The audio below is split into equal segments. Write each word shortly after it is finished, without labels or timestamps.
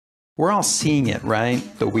We're all seeing it, right?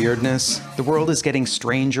 The weirdness. The world is getting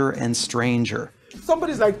stranger and stranger.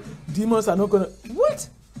 Somebody's like, demons are not gonna... What?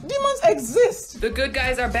 Demons exist! The good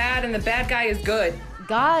guys are bad and the bad guy is good.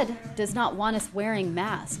 God does not want us wearing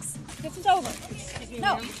masks. This is over.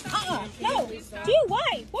 No, no. Do you?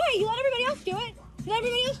 Why? Why? You let everybody else do it. Let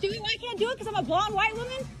everybody else do it. Why I can't do it? Because I'm a blonde white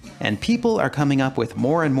woman? And people are coming up with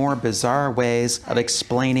more and more bizarre ways of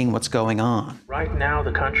explaining what's going on. Right now,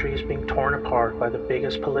 the country is being torn apart by the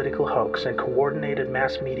biggest political hoax and coordinated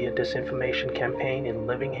mass media disinformation campaign in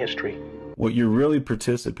living history. What you're really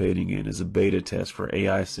participating in is a beta test for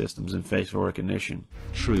AI systems and facial recognition.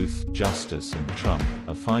 Truth, justice, and Trump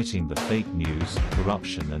are fighting the fake news,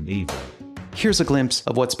 corruption, and evil. Here's a glimpse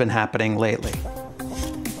of what's been happening lately.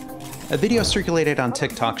 A video circulated on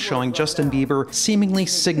TikTok showing Justin Bieber seemingly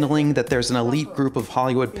signaling that there's an elite group of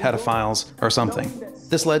Hollywood pedophiles or something.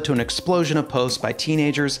 This led to an explosion of posts by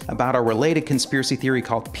teenagers about a related conspiracy theory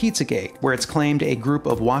called Pizzagate, where it's claimed a group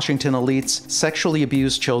of Washington elites sexually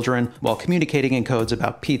abused children while communicating in codes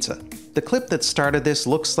about pizza. The clip that started this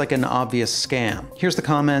looks like an obvious scam. Here's the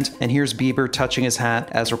comment, and here's Bieber touching his hat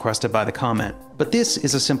as requested by the comment. But this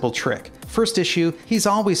is a simple trick. First issue, he's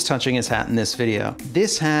always touching his hat in this video.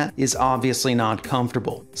 This hat is obviously not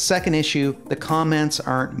comfortable. Second issue, the comments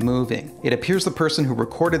aren't moving. It appears the person who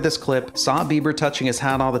recorded this clip saw Bieber touching his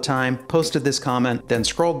hat all the time, posted this comment, then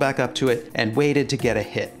scrolled back up to it and waited to get a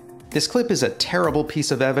hit. This clip is a terrible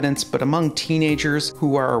piece of evidence, but among teenagers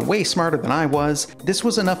who are way smarter than I was, this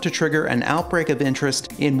was enough to trigger an outbreak of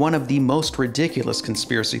interest in one of the most ridiculous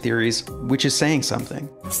conspiracy theories, which is saying something.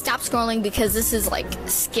 Stop scrolling because this is like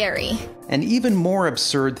scary. An even more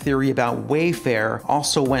absurd theory about Wayfair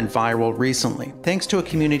also went viral recently, thanks to a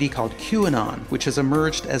community called QAnon, which has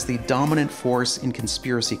emerged as the dominant force in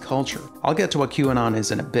conspiracy culture. I'll get to what QAnon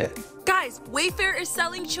is in a bit. Guys, Wayfair is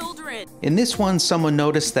selling children. In this one, someone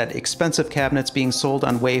noticed that expensive cabinets being sold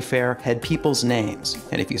on Wayfair had people's names.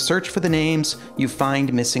 And if you search for the names, you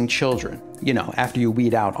find missing children. You know, after you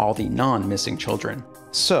weed out all the non-missing children.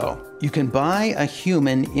 So, you can buy a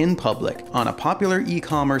human in public on a popular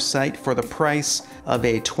e-commerce site for the price of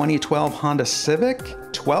a 2012 Honda Civic?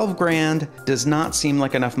 12 grand does not seem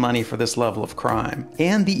like enough money for this level of crime.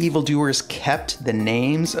 And the evildoers kept the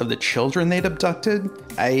names of the children they'd abducted?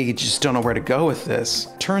 I just don't know where to go with this.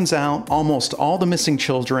 Turns out, almost all the missing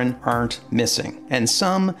children aren't missing, and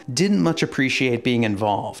some didn't much appreciate being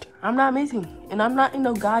involved. I'm not missing, and I'm not in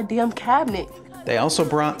no goddamn cabinet. They also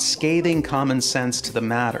brought scathing common sense to the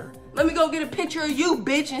matter. Let me go get a picture of you,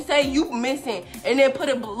 bitch, and say you missing, and then put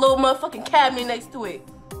a little motherfucking cabinet next to it.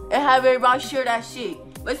 And have everybody share that shit.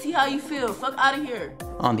 Let's see how you feel. Fuck out of here.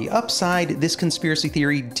 On the upside, this conspiracy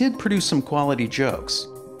theory did produce some quality jokes.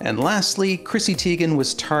 And lastly, Chrissy Teigen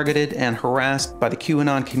was targeted and harassed by the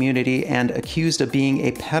QAnon community and accused of being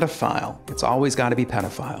a pedophile. It's always got to be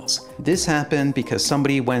pedophiles. This happened because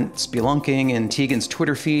somebody went spelunking in Teigen's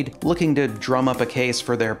Twitter feed looking to drum up a case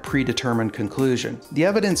for their predetermined conclusion. The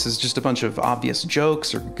evidence is just a bunch of obvious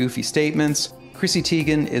jokes or goofy statements. Chrissy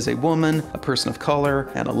Teigen is a woman, a person of color,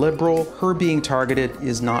 and a liberal. Her being targeted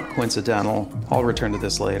is not coincidental. I'll return to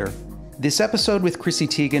this later. This episode with Chrissy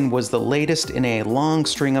Teigen was the latest in a long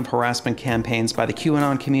string of harassment campaigns by the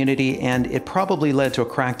QAnon community, and it probably led to a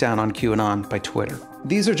crackdown on QAnon by Twitter.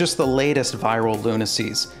 These are just the latest viral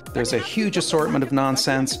lunacies. There's a huge assortment of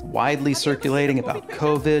nonsense widely circulating about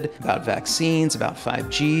COVID, about vaccines, about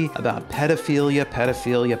 5G, about pedophilia.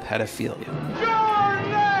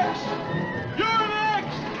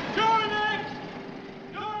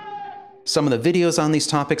 Some of the videos on these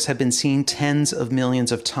topics have been seen tens of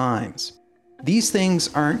millions of times. These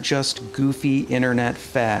things aren't just goofy internet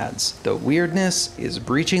fads. The weirdness is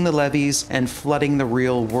breaching the levees and flooding the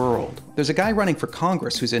real world. There's a guy running for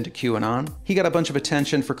Congress who's into QAnon. He got a bunch of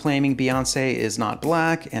attention for claiming Beyonce is not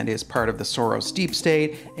black and is part of the Soros deep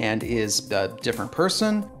state and is a different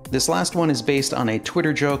person. This last one is based on a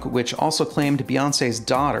Twitter joke which also claimed Beyonce's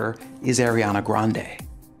daughter is Ariana Grande.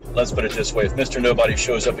 Let's put it this way, if Mr. Nobody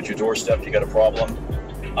shows up at your doorstep, you got a problem,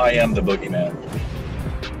 I am the boogeyman.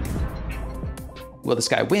 Will this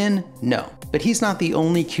guy win? No. But he's not the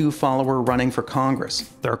only Q follower running for Congress.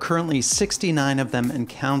 There are currently 69 of them and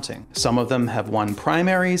counting. Some of them have won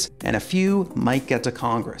primaries, and a few might get to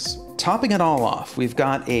Congress. Topping it all off, we've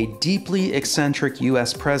got a deeply eccentric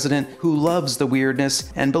US president who loves the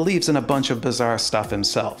weirdness and believes in a bunch of bizarre stuff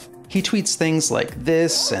himself. He tweets things like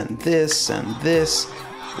this and this and this.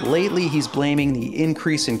 Lately, he's blaming the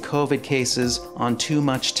increase in COVID cases on too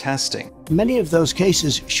much testing. Many of those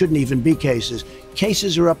cases shouldn't even be cases.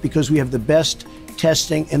 Cases are up because we have the best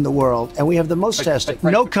testing in the world, and we have the most testing.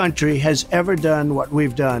 No country has ever done what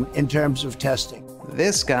we've done in terms of testing.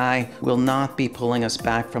 This guy will not be pulling us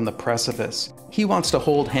back from the precipice. He wants to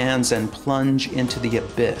hold hands and plunge into the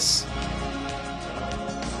abyss.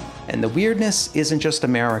 And the weirdness isn't just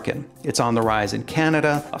American. It's on the rise in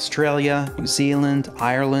Canada, Australia, New Zealand,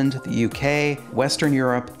 Ireland, the UK, Western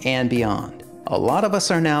Europe, and beyond. A lot of us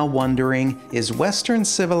are now wondering, is Western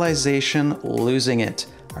civilization losing it?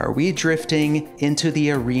 Are we drifting into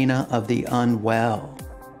the arena of the unwell?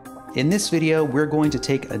 In this video, we're going to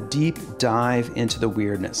take a deep dive into the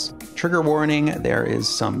weirdness. Trigger warning, there is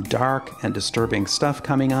some dark and disturbing stuff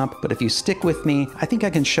coming up, but if you stick with me, I think I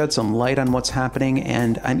can shed some light on what's happening,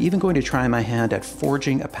 and I'm even going to try my hand at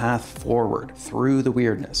forging a path forward through the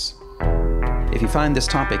weirdness. If you find this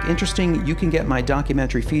topic interesting, you can get my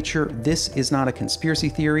documentary feature, This Is Not a Conspiracy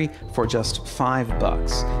Theory, for just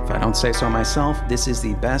 $5. If I don't say so myself, this is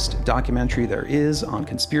the best documentary there is on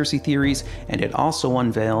conspiracy theories, and it also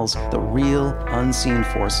unveils the real, unseen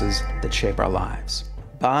forces that shape our lives.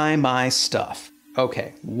 Buy my stuff.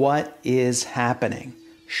 Okay, what is happening?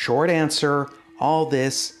 Short answer, all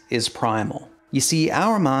this is primal. You see,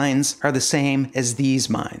 our minds are the same as these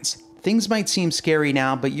minds. Things might seem scary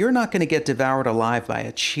now, but you're not going to get devoured alive by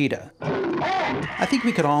a cheetah. I think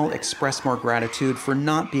we could all express more gratitude for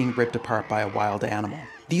not being ripped apart by a wild animal.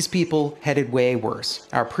 These people headed way worse.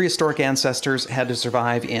 Our prehistoric ancestors had to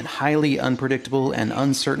survive in highly unpredictable and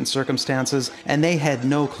uncertain circumstances, and they had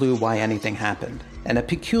no clue why anything happened. And a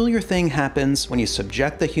peculiar thing happens when you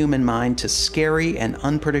subject the human mind to scary and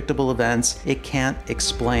unpredictable events it can't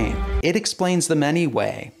explain. It explains them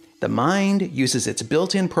anyway. The mind uses its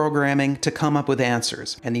built-in programming to come up with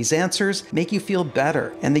answers, and these answers make you feel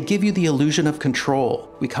better, and they give you the illusion of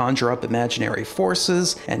control. We conjure up imaginary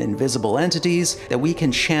forces and invisible entities that we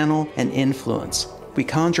can channel and influence. We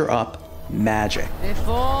conjure up magic.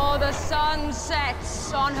 Before the sun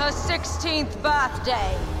sets on her 16th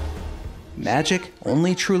birthday. Magic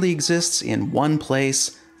only truly exists in one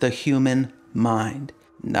place, the human mind.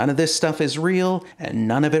 None of this stuff is real, and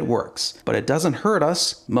none of it works. But it doesn't hurt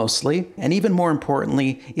us, mostly, and even more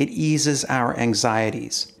importantly, it eases our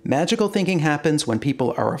anxieties. Magical thinking happens when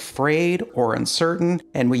people are afraid or uncertain,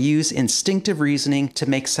 and we use instinctive reasoning to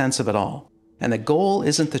make sense of it all. And the goal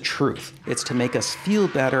isn't the truth, it's to make us feel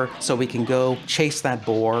better so we can go chase that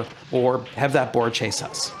boar, or have that boar chase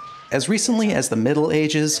us. As recently as the Middle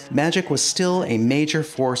Ages, magic was still a major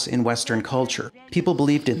force in Western culture. People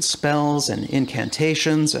believed in spells and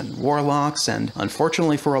incantations and warlocks and,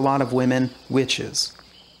 unfortunately for a lot of women, witches.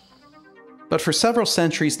 But for several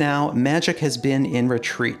centuries now, magic has been in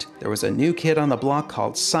retreat. There was a new kid on the block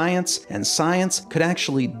called science, and science could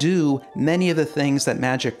actually do many of the things that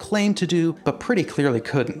magic claimed to do, but pretty clearly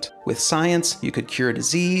couldn't. With science, you could cure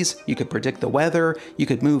disease, you could predict the weather, you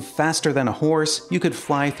could move faster than a horse, you could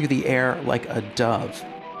fly through the air like a dove.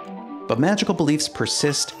 But magical beliefs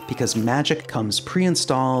persist because magic comes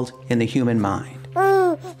pre-installed in the human mind.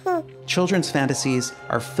 Children's fantasies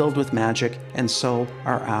are filled with magic, and so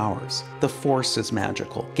are ours. The Force is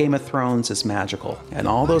magical, Game of Thrones is magical, and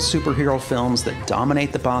all those superhero films that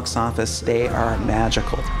dominate the box office, they are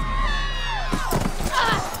magical.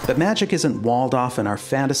 But magic isn't walled off in our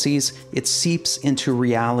fantasies, it seeps into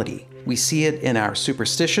reality. We see it in our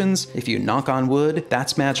superstitions. If you knock on wood,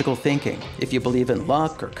 that's magical thinking. If you believe in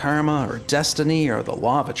luck or karma or destiny or the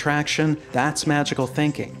law of attraction, that's magical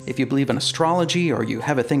thinking. If you believe in astrology or you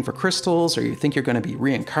have a thing for crystals or you think you're going to be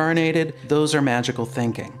reincarnated, those are magical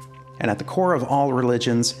thinking. And at the core of all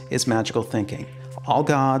religions is magical thinking. All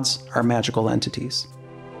gods are magical entities.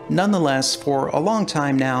 Nonetheless, for a long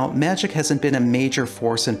time now, magic hasn't been a major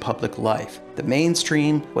force in public life. The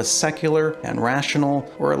mainstream was secular and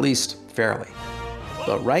rational, or at least fairly.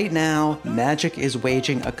 But right now, magic is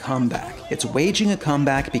waging a comeback. It's waging a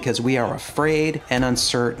comeback because we are afraid and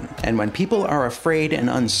uncertain. And when people are afraid and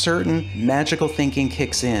uncertain, magical thinking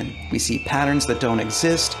kicks in. We see patterns that don't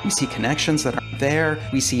exist, we see connections that aren't there,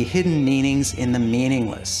 we see hidden meanings in the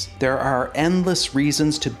meaningless. There are endless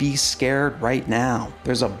reasons to be scared right now.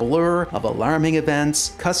 There's a blur of alarming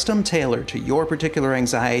events, custom tailored to your particular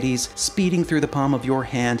anxieties, speeding through the palm of your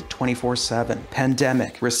hand 24/7.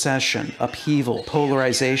 Pandemic, recession, upheaval,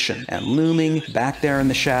 polarization, and looming back there in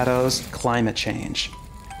the shadows, climate change.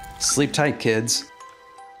 Sleep tight, kids.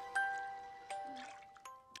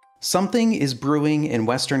 Something is brewing in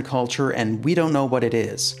Western culture, and we don't know what it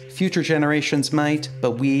is. Future generations might,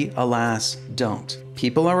 but we, alas, don't.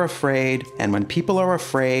 People are afraid, and when people are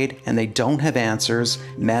afraid and they don't have answers,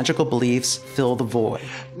 magical beliefs fill the void.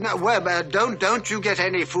 No, well, don't you get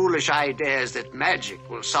any foolish ideas that magic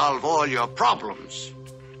will solve all your problems,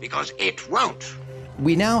 because it won't.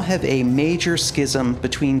 We now have a major schism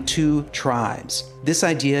between two tribes. This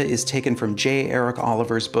idea is taken from J. Eric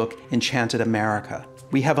Oliver's book, Enchanted America.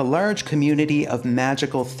 We have a large community of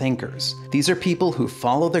magical thinkers. These are people who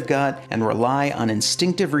follow their gut and rely on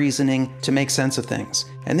instinctive reasoning to make sense of things.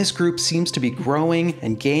 And this group seems to be growing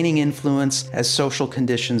and gaining influence as social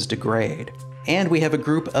conditions degrade. And we have a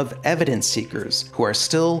group of evidence seekers who are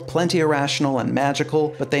still plenty irrational and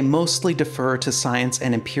magical, but they mostly defer to science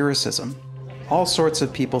and empiricism. All sorts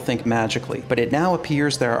of people think magically, but it now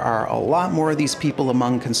appears there are a lot more of these people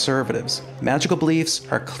among conservatives. Magical beliefs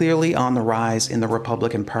are clearly on the rise in the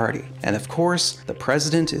Republican Party. And of course, the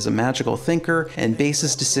president is a magical thinker and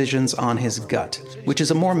bases decisions on his gut, which is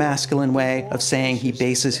a more masculine way of saying he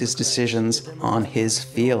bases his decisions on his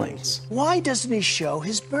feelings. Why doesn't he show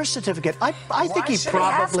his birth certificate? I think he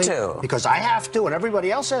probably... Because I have to and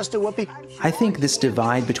everybody else has to. I think this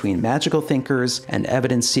divide between magical thinkers and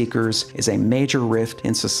evidence seekers is a major rift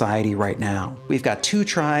in society right now. We've got two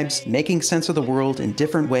tribes making sense of the world in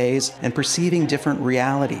different ways and perceiving different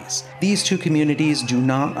realities. These two communities do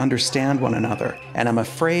not understand one another, and I'm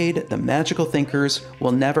afraid the magical thinkers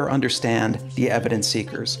will never understand the evidence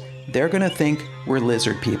seekers. They're gonna think we're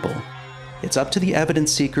lizard people. It's up to the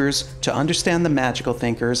evidence seekers to understand the magical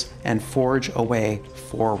thinkers and forge a way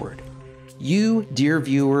forward. You, dear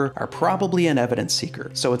viewer, are probably an evidence seeker,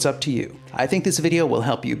 so it's up to you. I think this video will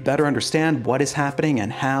help you better understand what is happening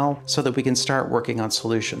and how, so that we can start working on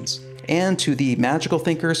solutions. And to the magical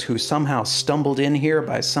thinkers who somehow stumbled in here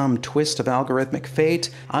by some twist of algorithmic fate,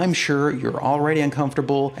 I'm sure you're already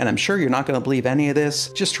uncomfortable, and I'm sure you're not going to believe any of this.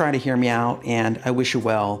 Just try to hear me out, and I wish you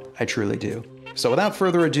well. I truly do. So without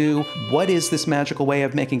further ado, what is this magical way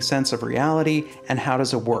of making sense of reality, and how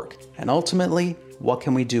does it work? And ultimately, what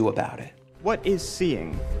can we do about it? What is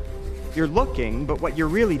seeing? You're looking, but what you're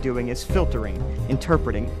really doing is filtering,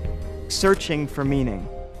 interpreting, searching for meaning.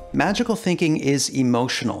 Magical thinking is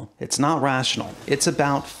emotional. It's not rational. It's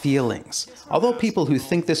about feelings. Although people who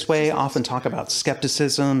think this way often talk about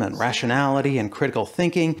skepticism and rationality and critical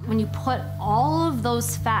thinking, when you put all of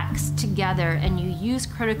those facts together and you use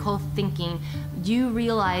critical thinking, you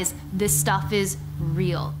realize this stuff is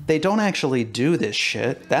real. They don't actually do this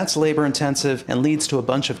shit. That's labor intensive and leads to a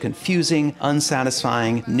bunch of confusing,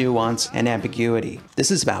 unsatisfying nuance and ambiguity.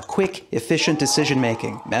 This is about quick, efficient decision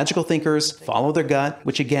making. Magical thinkers follow their gut,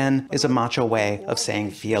 which again is a macho way of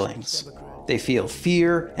saying feelings. They feel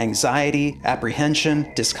fear, anxiety,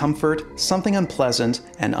 apprehension, discomfort, something unpleasant,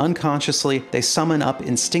 and unconsciously they summon up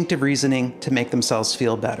instinctive reasoning to make themselves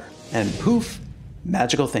feel better. And poof,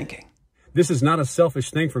 magical thinking. This is not a selfish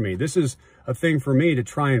thing for me. This is a thing for me to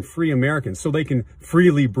try and free Americans so they can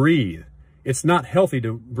freely breathe. It's not healthy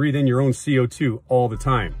to breathe in your own CO2 all the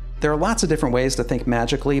time. There are lots of different ways to think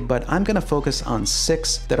magically, but I'm going to focus on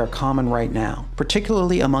 6 that are common right now,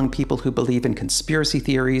 particularly among people who believe in conspiracy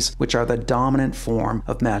theories, which are the dominant form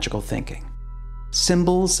of magical thinking.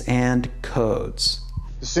 Symbols and codes.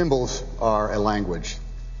 Symbols are a language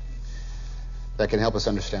that can help us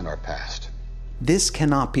understand our past. This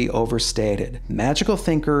cannot be overstated. Magical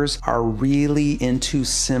thinkers are really into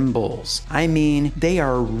symbols. I mean, they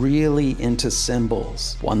are really into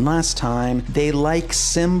symbols. One last time, they like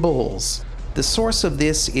symbols. The source of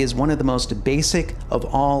this is one of the most basic of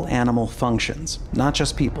all animal functions, not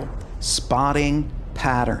just people. Spotting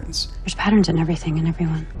patterns. There's patterns in everything and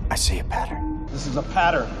everyone. I see a pattern. This is a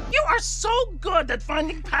pattern. You are so good at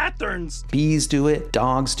finding patterns. Bees do it,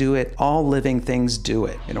 dogs do it, all living things do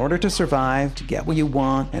it. In order to survive, to get what you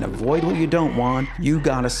want, and avoid what you don't want, you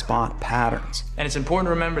gotta spot patterns. And it's important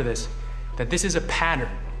to remember this, that this is a pattern.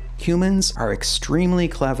 Humans are extremely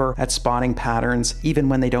clever at spotting patterns, even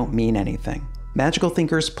when they don't mean anything. Magical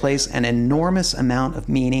thinkers place an enormous amount of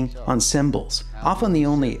meaning on symbols. Often the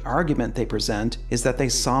only argument they present is that they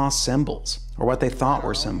saw symbols, or what they thought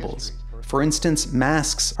were symbols. For instance,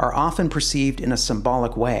 masks are often perceived in a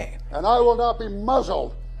symbolic way. And I will not be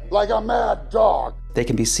muzzled like a mad dog. They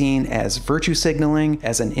can be seen as virtue signaling,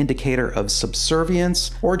 as an indicator of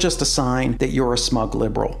subservience, or just a sign that you're a smug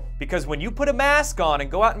liberal. Because when you put a mask on and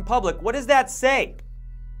go out in public, what does that say?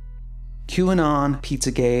 QAnon,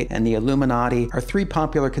 Pizzagate, and the Illuminati are 3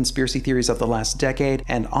 popular conspiracy theories of the last decade,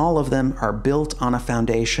 and all of them are built on a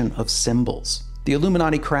foundation of symbols. The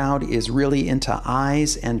Illuminati crowd is really into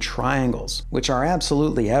eyes and triangles, which are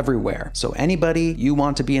absolutely everywhere. So anybody you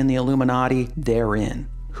want to be in the Illuminati, they're in.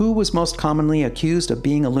 Who was most commonly accused of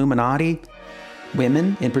being Illuminati?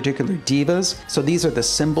 Women, in particular divas. So these are the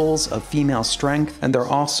symbols of female strength, and they're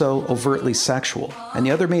also overtly sexual. And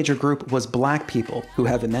the other major group was black people, who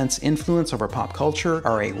have immense influence over pop culture,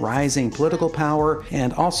 are a rising political power,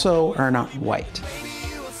 and also are not white.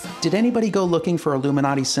 Did anybody go looking for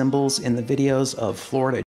Illuminati symbols in the videos of Florida